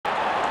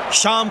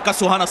शाम का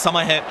सुहाना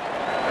समय है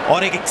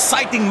और एक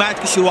एक्साइटिंग मैच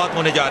की शुरुआत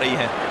होने जा रही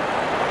है।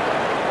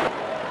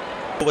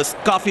 तो बस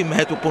काफी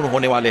महत्वपूर्ण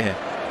होने वाले हैं।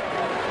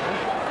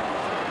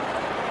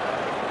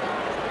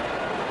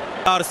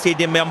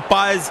 स्टेडियम में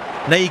अंपायर्स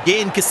नई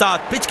गेंद के साथ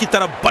पिच की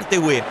तरफ बढ़ते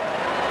हुए,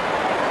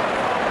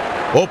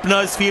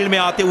 ओपनर्स फील्ड में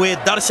आते हुए,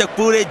 दर्शक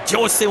पूरे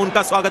जोश से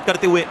उनका स्वागत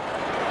करते हुए।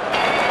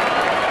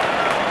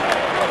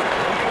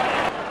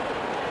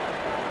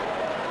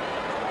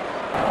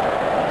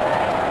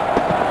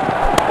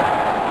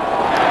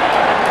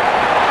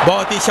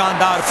 बहुत ही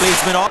शानदार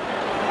प्लेसमेंट और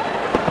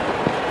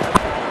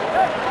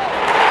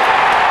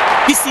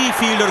किसी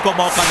फील्डर को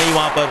मौका नहीं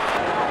वहां पर।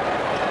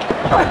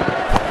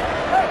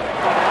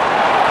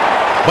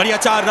 बढ़िया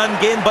 4 रन,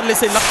 गेंद बल्ले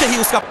से लगते ही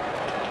उसका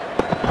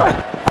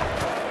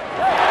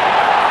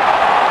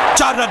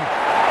 4 रन,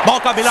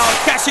 मौका मिला और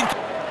कैशिंग।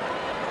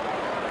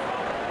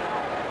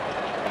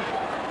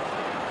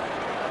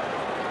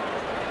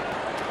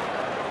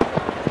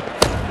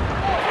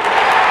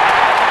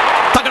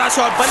 तगड़ा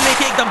शॉट, बल्ले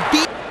के एकदम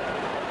डीप,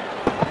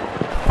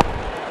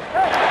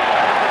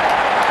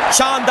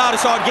 शानदार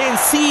शॉट, गेंद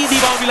सीधी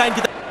बाउंड्री लाइन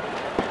की तरफ।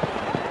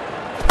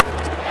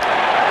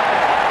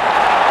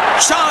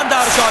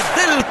 शानदार शॉट,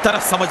 दिल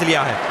तरफ समझ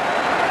लिया है।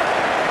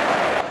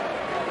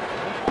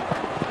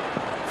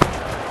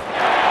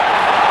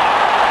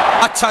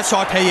 अच्छा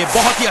शॉट है ये,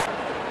 बहुत ही अच्छा।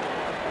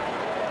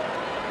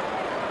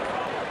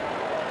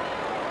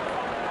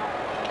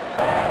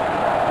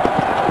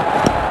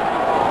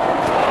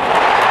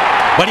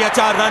 बढ़िया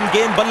 4 रन,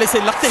 गेंद बल्ले से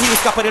लगते ही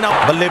उसका परिणाम।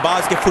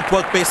 बल्लेबाज के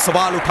फुटवर्क पे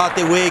सवाल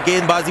उठाते हुए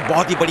गेंदबाजी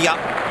बहुत ही बढ़िया।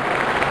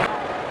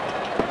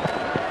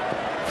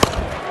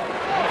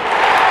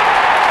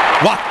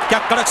 वाह, क्या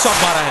कड़क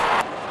शॉट मारा है।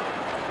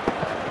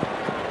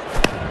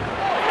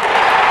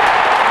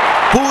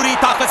 पूरी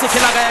ताकत से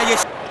खेला गया ये।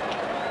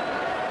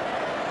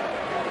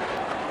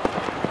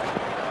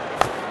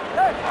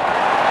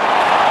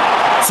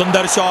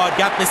 सुंदर शॉट,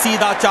 गैप में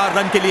सीधा 4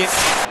 रन के लिए।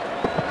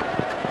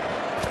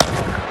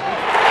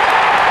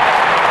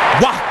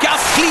 वाह, क्या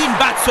क्लीन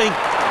बैक स्विंग,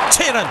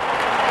 6 रन।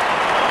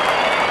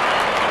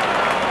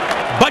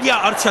 बढ़िया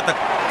अर्धशतक,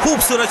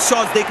 खूबसूरत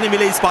शॉट देखने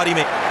मिले इस पारी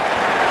में।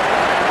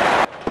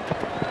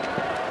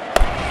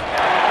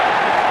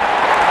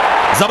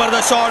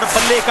 जबरदस्त शॉट,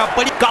 बल्ले का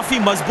बड़ी काफी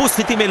मजबूत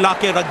स्थिति में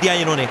लाके रख दिया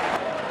इन्होंने।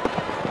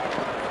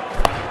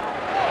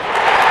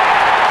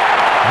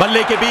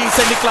 बल्ले के बीच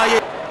से निकला ये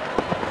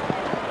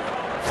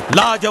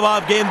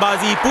लाजवाब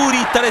गेंदबाजी,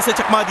 पूरी तरह से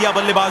चकमा दिया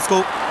बल्लेबाज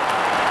को।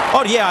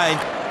 और ये आए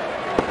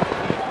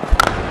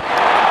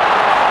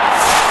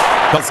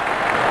बस।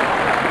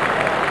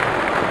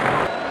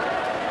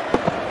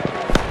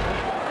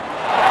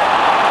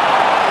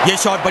 ये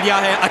शॉट बढ़िया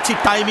है, अच्छी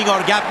टाइमिंग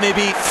और गैप में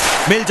भी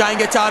मिल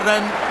जाएंगे 4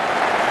 रन।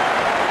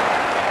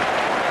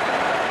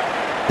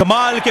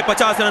 कमाल के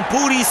 50 रन,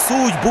 पूरी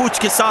सूझबूझ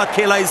के साथ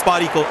खेला इस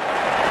पारी को।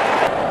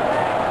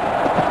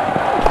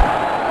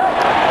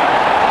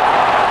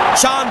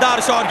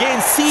 शानदार शॉट,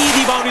 गेंद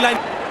सीधी बाउंड्री लाइन।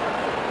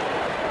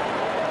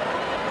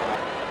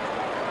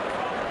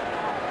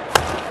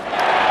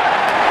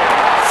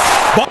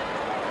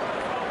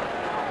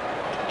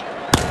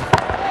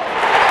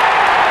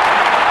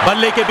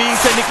 बल्ले के बीच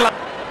से निकला,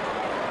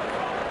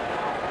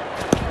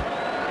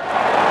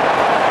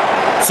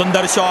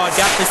 सुंदर शॉट,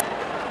 गैप में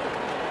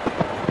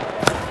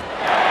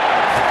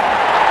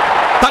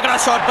तगड़ा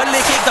शॉट,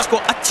 बल्ले के एकदम को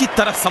अच्छी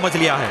तरह समझ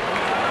लिया है।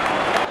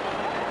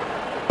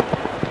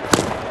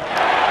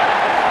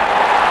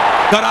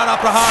 करारा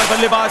प्रहार,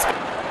 बल्लेबाज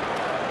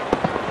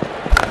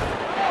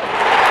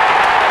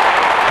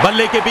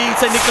बल्ले के बीच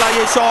से निकला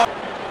ये शॉट।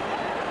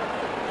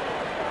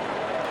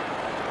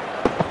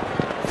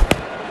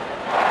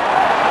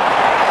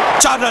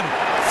 चार रन,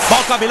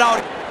 मौका मिला और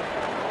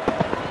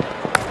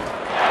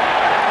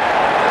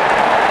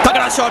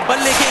तगड़ा शॉट,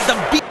 बल्ले के एकदम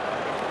डीप,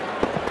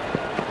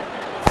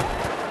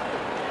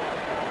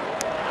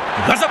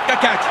 गजब का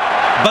कैच।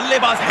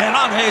 बल्लेबाज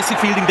हैरान है ऐसी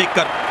फील्डिंग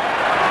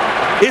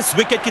देखकर। इस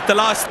विकेट की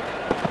तलाश,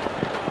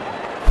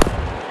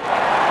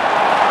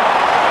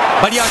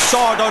 बढ़िया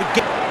शॉट और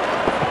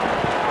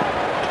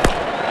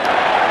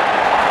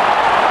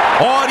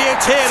ये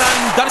 6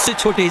 रन। दर से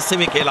छोटे हिस्से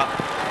में खेला,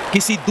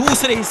 किसी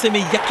दूसरे हिस्से में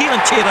यकीनन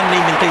 6 रन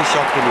नहीं मिलते इस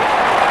शॉट के लिए।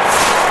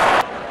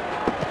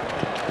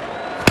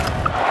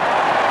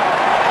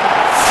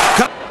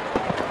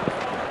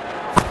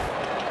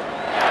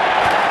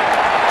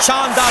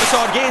 शानदार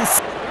शॉट, गेंद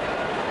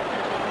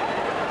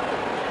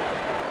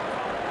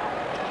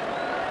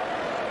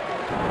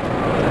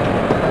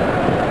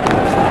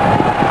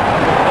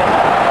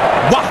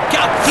वाह,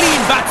 क्या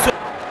क्लीन बैट,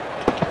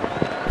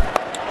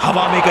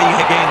 हवा में गई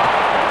है गेंद।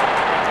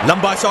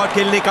 लंबा शॉट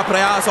खेलने का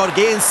प्रयास और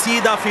गेंद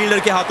सीधा फील्डर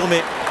के हाथों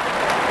में।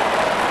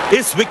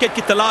 इस विकेट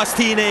की तलाश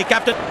थी इन्हें।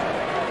 कैप्टन,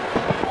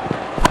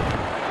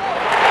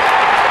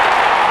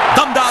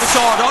 दमदार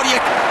शॉट और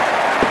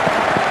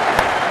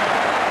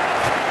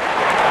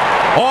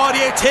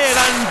ये 6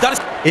 रन।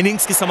 दर्शक,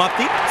 इनिंग्स की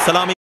समाप्ति,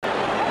 सलामी।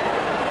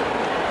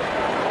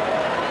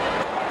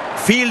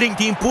 फील्डिंग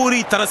टीम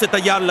पूरी तरह से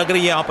तैयार लग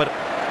रही है यहां पर।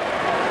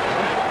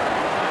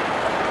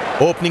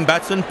 ओपनिंग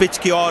बैट्समैन पिच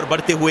की ओर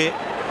बढ़ते हुए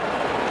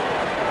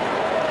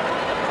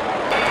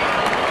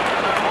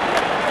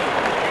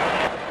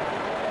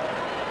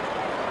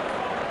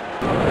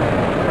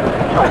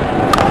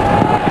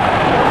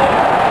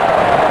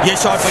ये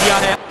शॉट बढ़िया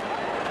है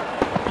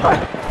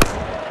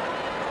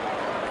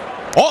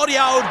और ये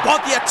आउट।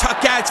 बहुत ही अच्छा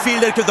कैच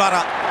फील्डर के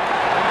द्वारा।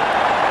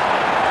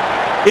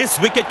 इस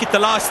विकेट की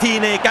तलाश थी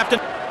इन्हें। कैप्टन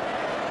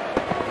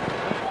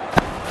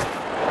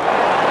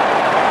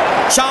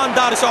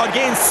शानदार शॉट,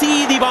 गेंद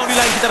सीधी बाउंड्री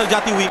लाइन की तरफ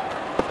जाती हुई।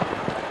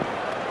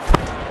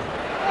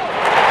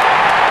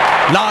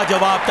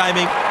 लाजवाब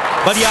टाइमिंग,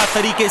 बढ़िया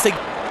तरीके से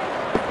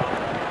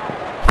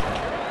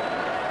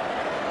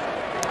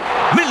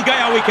मिल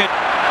गया विकेट।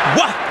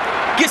 वाह,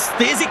 किस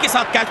तेजी के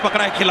साथ कैच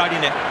पकड़ा है खिलाड़ी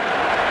ने।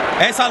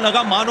 ऐसा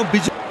लगा मानो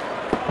बिजली।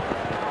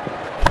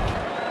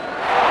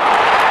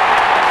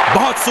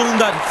 बहुत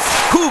सुंदर,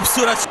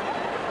 खूबसूरत।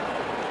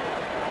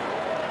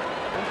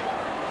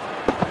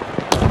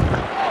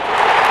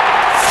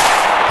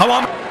 हवा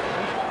में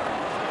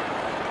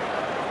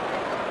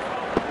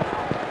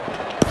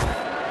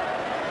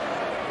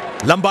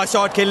लंबा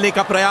शॉट खेलने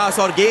का प्रयास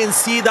और गेंद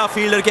सीधा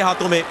फील्डर के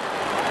हाथों में।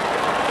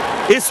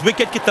 इस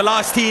विकेट की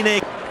तलाश थी इन्हें।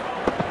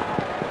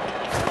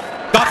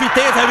 काफी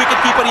तेज है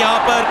विकेट कीपर यहां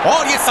पर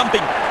और ये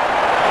संपिंग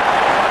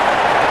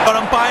और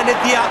अंपायर ने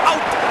दिया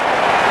आउट।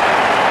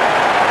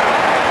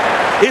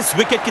 इस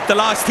विकेट की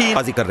तलाश थी।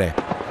 बाजी कर रहे हैं।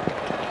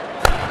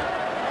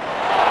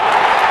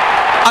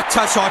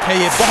 अच्छा शॉट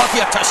है ये, बहुत ही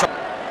अच्छा शॉट।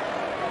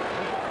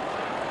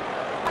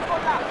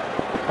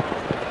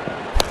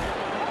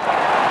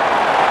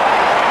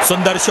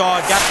 सुंदर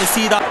शॉट, गैप में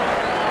सीधा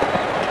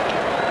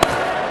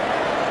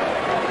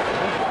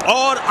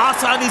और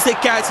आसानी से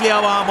कैच लिया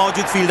वहां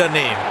मौजूद फील्डर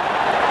ने।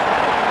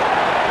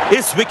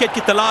 इस विकेट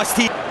की तलाश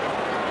थी।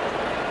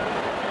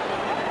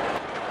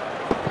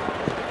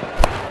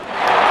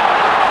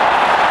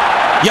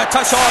 यह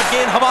अच्छा शॉट,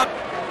 गेंद हवा।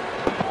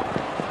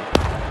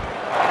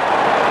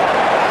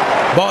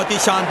 बहुत ही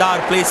शानदार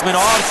प्लेसमेंट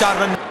और 4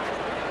 रन।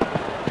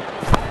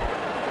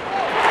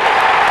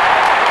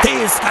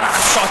 तेज करारा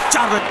शॉट,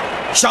 4 रन।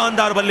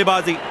 शानदार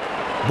बल्लेबाजी।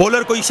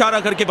 बॉलर को इशारा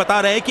करके बता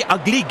रहे हैं कि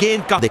अगली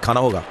गेंद का दिखाना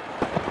होगा।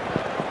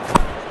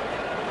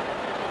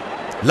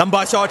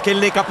 लंबा शॉट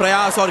खेलने का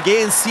प्रयास और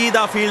गेंद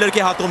सीधा फील्डर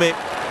के हाथों में।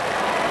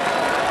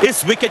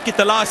 इस विकेट की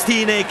तलाश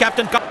थी इन्हें।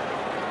 कैप्टन का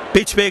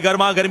पिच पे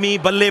गर्मा गर्मी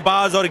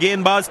बल्लेबाज और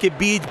गेंदबाज के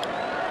बीच।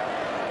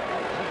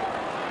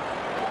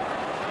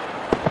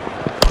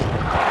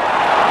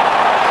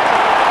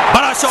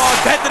 बड़ा शॉट,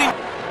 बेहतरीन।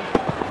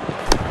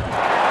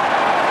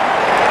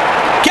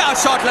 क्या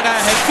शॉट लगाया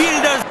है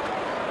फील्डर।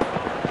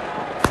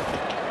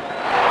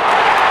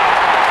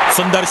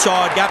 सुंदर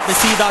शॉट, गैप में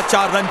सीधा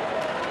 4 रन।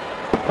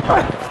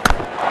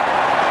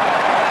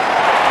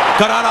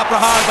 करारा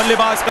प्रहार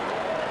बल्लेबाज का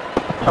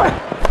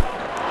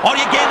और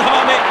ये गेंद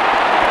हवा में।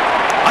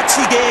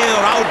 अच्छी गेंद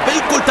और आउट।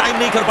 बिल्कुल टाइम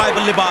नहीं कर पाए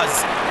बल्लेबाज।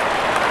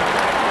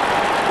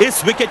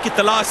 इस विकेट की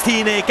तलाश थी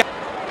इन्हें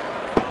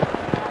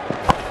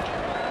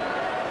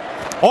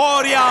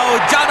और ये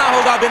आउट। जाना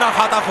होगा बिना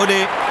खाता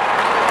खोले।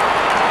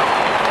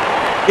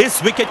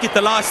 इस विकेट की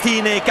तलाश थी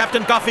इन्हें।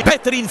 कैप्टन काफी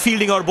बेहतरीन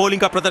फील्डिंग और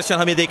बॉलिंग का प्रदर्शन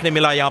हमें देखने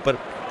मिला। यहां पर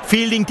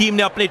फील्डिंग टीम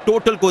ने अपने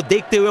टोटल को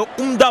देखते हुए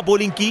उम्दा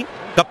बॉलिंग की।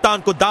 कप्तान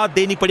को दाद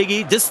देनी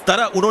पड़ेगी, जिस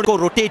तरह उन्होंने को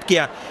रोटेट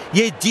किया।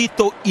 ये जीत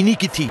तो इन्हीं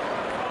की थी।